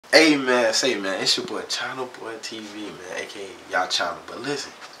Hey man, say man, it's your boy Channel Boy TV, man, aka y'all channel. But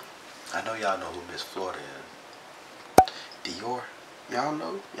listen, I know y'all know who Miss Flawda is. Dior, y'all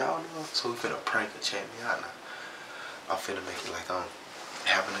know, So we finna prank and check me out now. I'm finna make it like I'm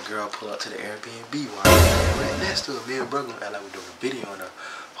having a girl pull up to the Airbnb while I'm right next to her. Me and bro gonna act like we're doing a video on the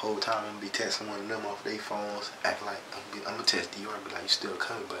whole time. I'm gonna be texting one of them off their phones, act like I'm gonna text Dior and be like, you still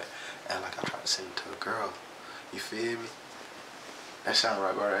coming, but act like I tried to send it to a girl. You feel me? That sound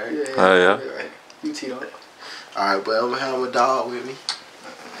right, bro, right? Yeah. Oh, yeah. Right. You cheat on it. Alright, but I'm gonna have my dog with me.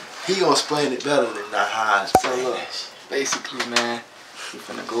 He gonna explain it better than how I explain So look, it. basically, man, we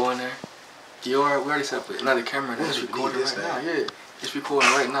finna go in there. Dior, we already set up another camera that's recording right now. Yeah, it's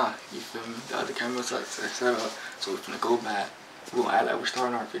recording right now. You feel me? The other camera's like set up. So we finna go back. We gonna act like we're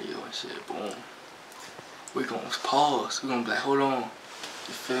starting our video and shit. Boom. We gonna pause. We gonna be like, hold on.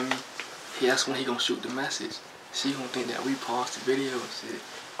 You feel me? That's when he gonna shoot the message. She gonna think that we paused the video and shit,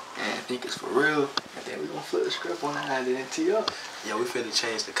 and think it's for real, and then we gonna flip the script on that and then tee up. Yeah, we finna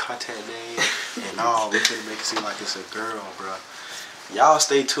change the contact name and all. We finna make it seem like it's a girl, bro. Y'all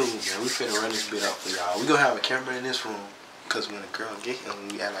stay tuned, man. We finna run this bit up for y'all. We gonna have a camera in this room, cause when the girl get him,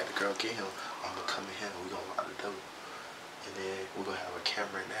 when we act like the girl get him, I'm gonna come in here and we gonna lock the door, and then we gonna have a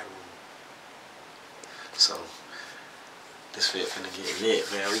camera in that room. So this fit finna get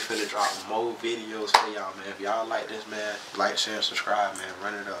lit, man. We finna drop more videos for y'all, man. If y'all like this, man, like, share, and subscribe, man.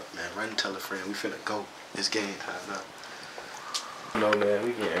 Run it up, man. Run and tell a friend. We finna go. It's game time now. You know, man,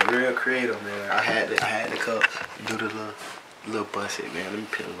 we getting real creative, man. I had to come do the little bust it, man. Let me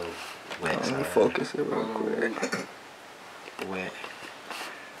put a little wet. Let me focus it real quick. Wet.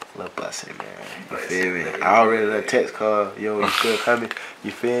 Little bust it, man. You feel me? I already done text call, yo, you still coming?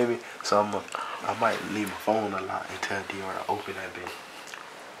 You feel me? So I might leave my phone unlocked and tell Dior to open that bitch.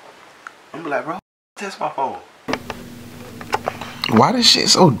 I'm like, bro, test my phone. Why this shit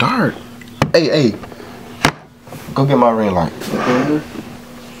so dark? Hey, go get my ring light.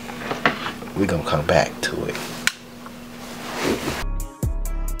 We gonna come back to it.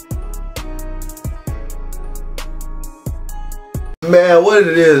 Man, what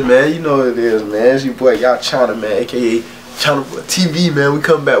it is, man? You know what it is, man. It's your boy, y'all China, man, aka Channel Boy TV, man. We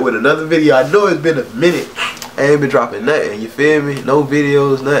come back with another video. I know it's been a minute. I ain't been dropping nothing, you feel me? No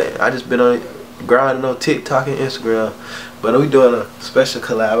videos, nothing. I just been on grinding on TikTok and Instagram. But we doing a special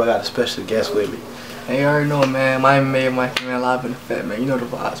collab. I got a special guest with me. Hey, you already know, man. My man, live in effect, man. You know the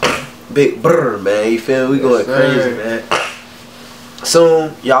vibes, man. Big brr, man. You feel me? We going crazy, man.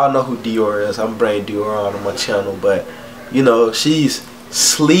 Soon, y'all know who Dior is. I'm bringing Dior on my channel, but you know, she's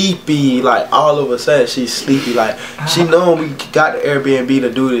sleepy, like all of a sudden she's sleepy, like she know we got the Airbnb to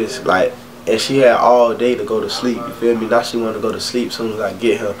do this, like, and she had all day to go to sleep, you feel me? Now she want to go to sleep as soon as I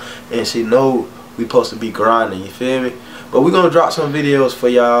get her, and she know we supposed to be grinding, you feel me? But we gonna drop some videos for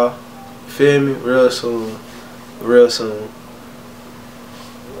y'all, you feel me? Real soon.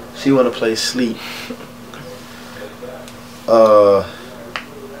 She wanna play sleep.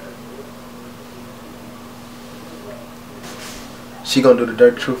 She gonna do the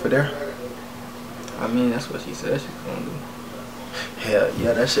dirty truth for there? I mean, that's what she said she's gonna do. Hell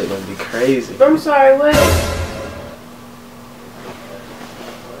yeah, that shit gonna be crazy. I'm sorry, what?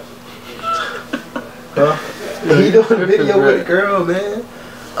 Huh? He doing a video with a girl, man.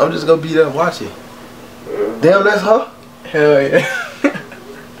 I'm just gonna be there watching. Damn, that's her? Hell yeah.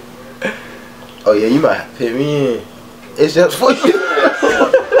 Oh yeah, you might have to fit me in. It's just for you.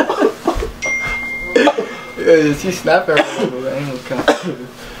 Yeah, she snapping right now, but I ain't gonna count.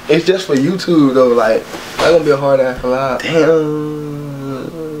 It's just for YouTube though, like. That's gonna be a hard ass collab. Damn.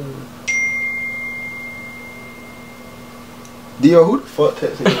 Dio, who the fuck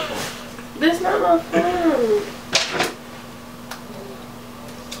texting your phone? That's not my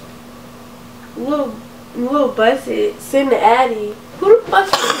phone. Little busted. Send the Addy. Who the fuck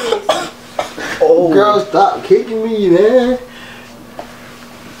is this? Oh, girl, stop kicking me, man.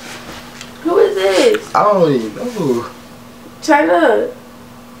 Who is this? I don't even know. China.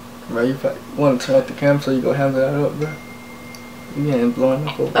 Bro, you want to turn off the camera so you go handle that up, bro? You ain't blowing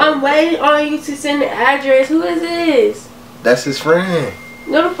up over. I'm waiting on you to send the address. Who is this? That's his friend.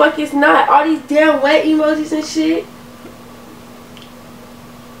 No, the fuck it's not. All these damn wet emojis and shit.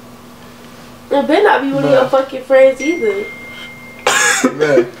 It better not be one of your fucking friends either.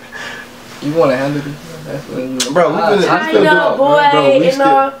 Bro, you want to handle this? That's what you. Bro, we China boy in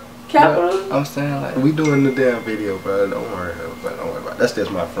all capitals. I'm saying like we doing the damn video, bro. Don't worry about it. That's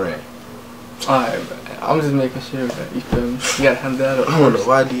just my friend. Alright, bro. I'm just making sure that you feel me. You gotta handle that up. I don't know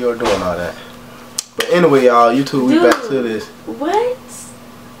why Dior doing all that. But anyway, y'all, YouTube, we back to this. What?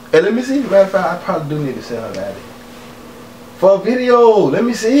 And let me see. Matter of fact, I probably do need to send her that. For a video. Let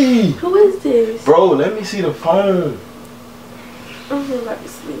me see. Who is this? Bro, let me see the phone. I'm about to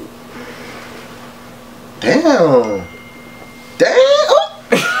sleep. Damn. Damn.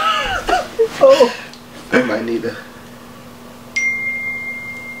 Oh. I might need to.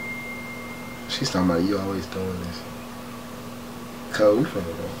 She's talking about you always doing this. Cause we finna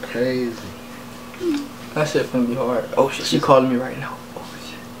go crazy. That shit finna be hard. Oh shit, she calling me right now. Oh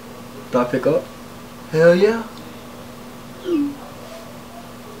shit. Do I pick up? Hell yeah.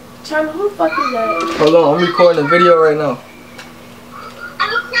 China, who the fuck is that? Hold on, I'm recording a video right now.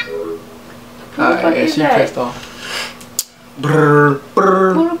 Who the fuck is she that? pissed off. Brr,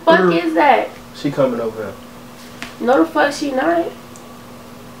 brr, Who the fuck brr. is that? She coming over here. No the fuck she not.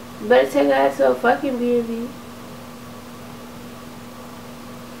 Better take her ass to a fucking B&B.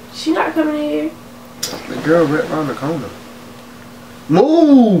 She not coming in here. The girl right around the corner.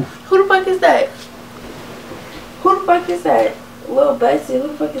 Move! Who the fuck is that? Who the fuck is that? Little Bessie, who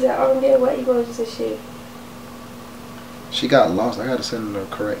the fuck is that? Oh, damn, what emojis and shit? She got lost. I gotta send her the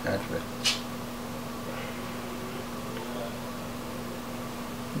correct address.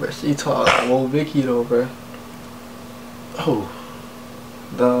 But she talk like old Vicky though, bro. Oh.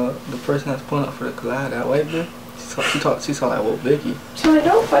 The person that's pulling up for the collab, that white bitch. She talk like old Vicky. China,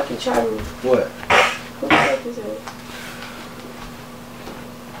 don't fucking try me. What? Who the fuck is that?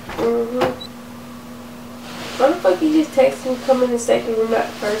 Why the fuck you just text me, come in the second room, not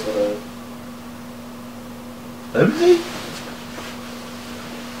the first room? Let me see.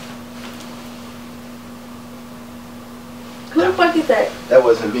 Who the fuck is that? That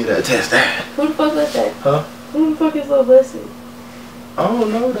wasn't me that test that. Who the fuck was that? Huh? Who the fuck is Lil Bessie? I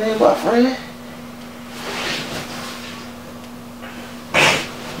don't know. They ain't my friend.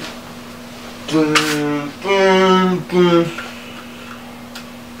 Dun, dun, dun.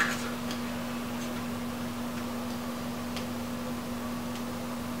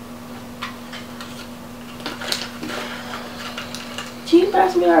 Can you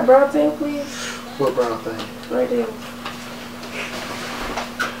pass me that brown thing, please? What brown thing? Right there.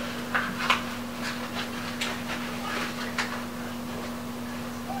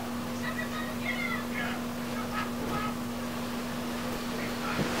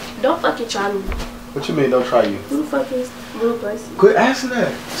 Don't fucking try me. What you mean, don't try you? Who the fuck is Lil Bessie? Quit asking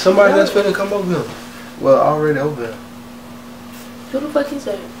that. Somebody No. that's finna come over here. Well, already over here. Who the fuck is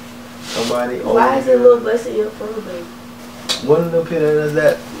that? Somebody over Why is here. it Lil Bessie in your phone, baby? One of them people that does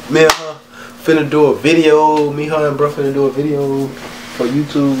that. Me and her finna do a video. Me, her, and bro finna do a video for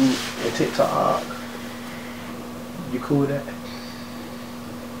YouTube and TikTok. You cool with that?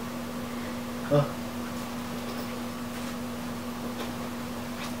 Huh?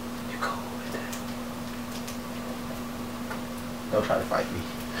 You cool with that? Don't try to fight me.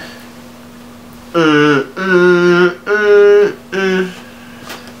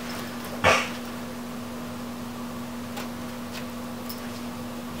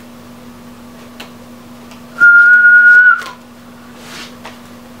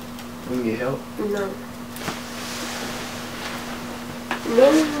 We can get help. No.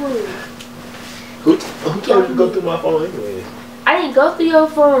 No. Who told you to go through my phone anyways? I didn't go through your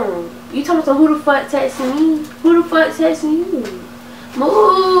phone. You talking about who the fuck texting me? Who the fuck texting you?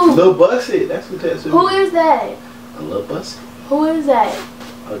 Move. Lil Busset, that's who texted me. Who is that? A Lil Busset? Who is that?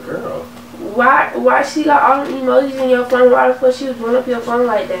 A girl. Why she got all the emojis in your phone? Why the fuck she was blowing up your phone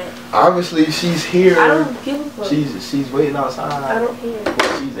like that? Obviously she's here. I don't give a fuck. She's waiting outside. I don't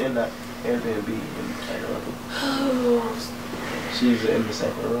care. She's in the Airbnb in the second room. She's in the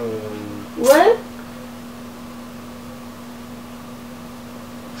second room. What?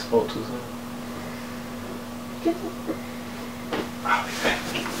 Spoke too soon. Get the I'll be back.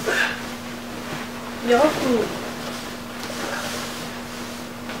 your food.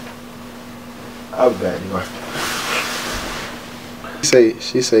 I'll be back anyway.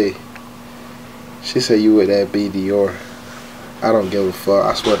 She say you with that BDR. I don't give a fuck.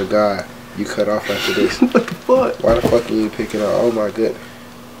 I swear to God, you cut off after this. What the fuck? Why the fuck you pick it up? Oh my god.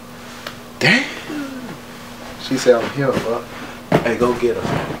 Damn. She said I'm here, bro. Hey, go get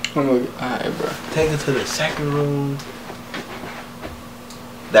her. I'm gonna get, alright, bro. Take her to the second room.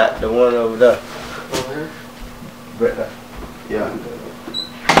 That the one over there. Over here? Right there. Yeah.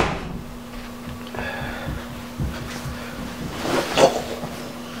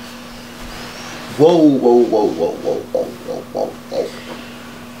 Whoa, whoa, whoa, whoa, whoa, whoa, whoa, whoa, whoa.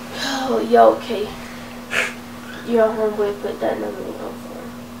 Oh, yo, okay. Your homeboy put that number in your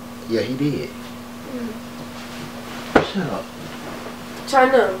phone. Yeah, he did. Shut up.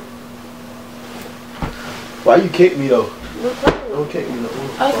 China. Why you kick me though? Look up. Don't kick me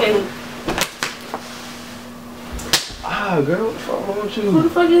though. Okay. Ah. God, girl, what's wrong with you? Who the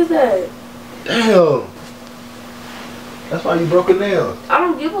fuck is that? Damn. That's why you broke a nail. I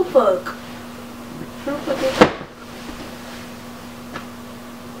don't give a fuck. Who the fuck is that?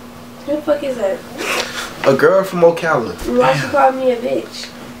 Who the fuck is that? A girl from Ocala. Why she call me a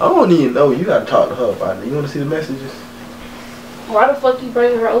bitch? I don't even know. You gotta talk to her about it. You wanna see the messages? Why the fuck you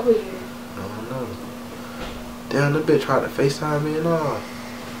bringing her over here? I don't know. Damn, that bitch tried to FaceTime me and all.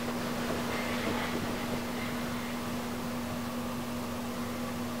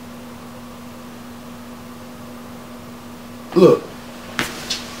 Look.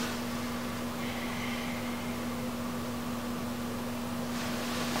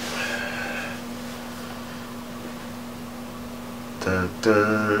 Dun,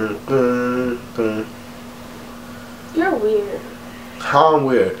 dun, dun, dun. You're weird. How I'm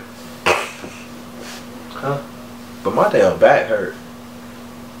weird? Huh? But my damn back hurt.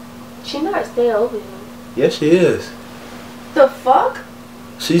 She not staying over here. Yes, she is. The fuck?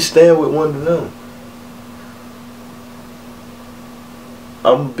 She's staying with one of them.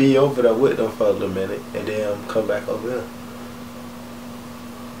 I'm gonna be over there with them for a little minute and then I'm come back over here.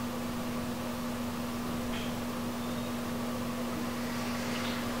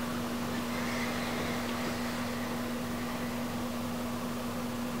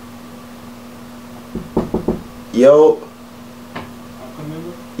 Yo.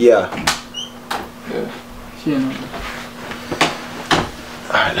 Yeah. Yeah. She ain't on there.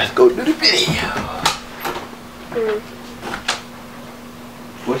 Alright, let's go do the video.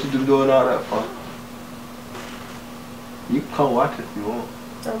 What you do doing all that for? You can come watch it if you want.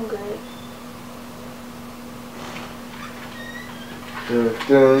 I'm good. Dun,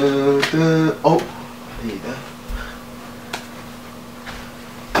 dun, dun. Oh, there you go.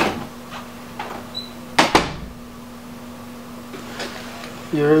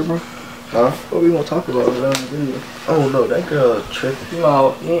 You heard, bro? Huh? What we gonna talk about on the video? Oh no, that girl tripping.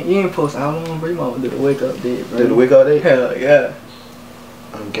 You ain't post how long, bro? You might do the wake up date, bro. Did the wake up day? Hell yeah.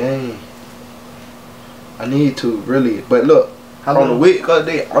 I'm game. I need to really, but look, on the wake up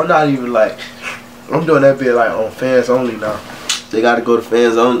day, I'm not even like, I'm doing that bit like on fans only now. They gotta go to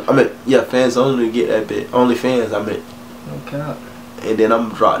fans only. I mean, yeah, fans only to get that bit. Only fans, I mean. Okay. And then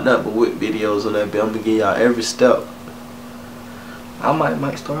I'm dropping up with videos on that bit. I'm gonna give y'all every step. I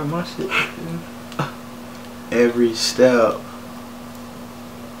might start my shit. Every step.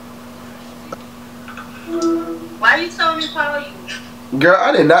 Why you told me to call you? Girl,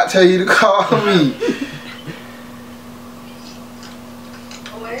 I did not tell you to call me.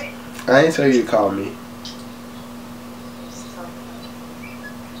 What? I ain't tell you to call me.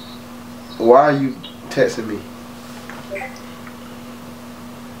 Why are you texting me?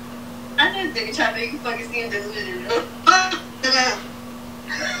 I just didn't try to make you fucking seem delusional.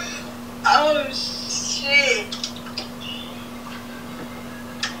 Oh shit.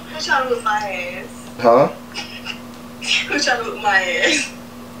 Who's trying to whip my ass? Huh? Who's trying to whip my ass?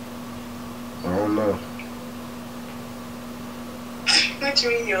 I don't know. What you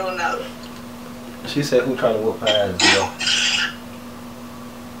mean you don't know? She said who trying to whoop her ass, yo?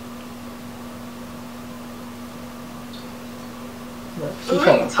 She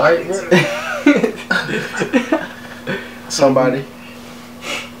trying to fight, bro? Somebody.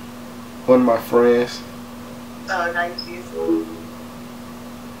 One of my friends. Oh, nice.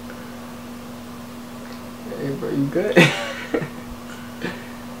 Hey, bro, you good?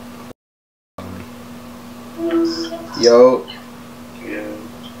 Yo. Yeah.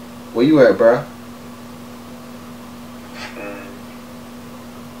 Where you at, bro?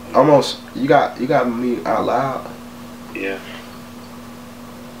 Almost. You got me out loud. Yeah.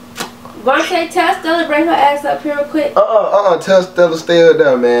 Vontae, tell Stella to bring her ass up here real quick. Tell Stella stay up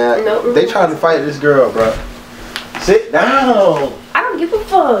there, man. Nope. They trying to fight this girl, bro. Sit down. I don't give a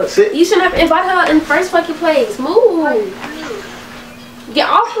fuck. Sit. You shouldn't have invited her in the first fucking place. Move. Get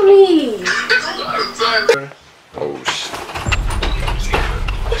off of me. Oh shit.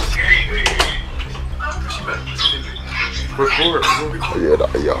 Record.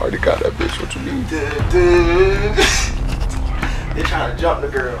 Yeah, you already got that bitch. What you mean? They trying to jump the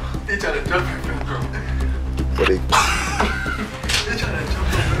girl. They trying to jump her, bro. But they They trying to jump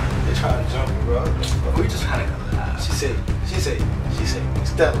her, bro. They trying to jump her, bro. We just trying to go live. She said,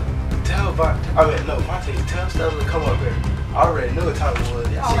 Stella, tell Vontae, tell Stella to come up here. I already knew what time it was.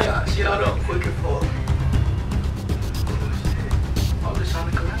 She out up quick and full. I'm just trying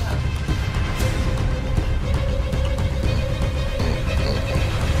to go live.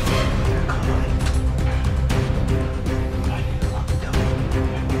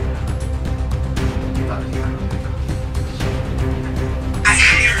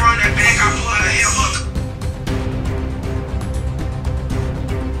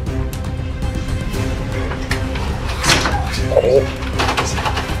 Bye.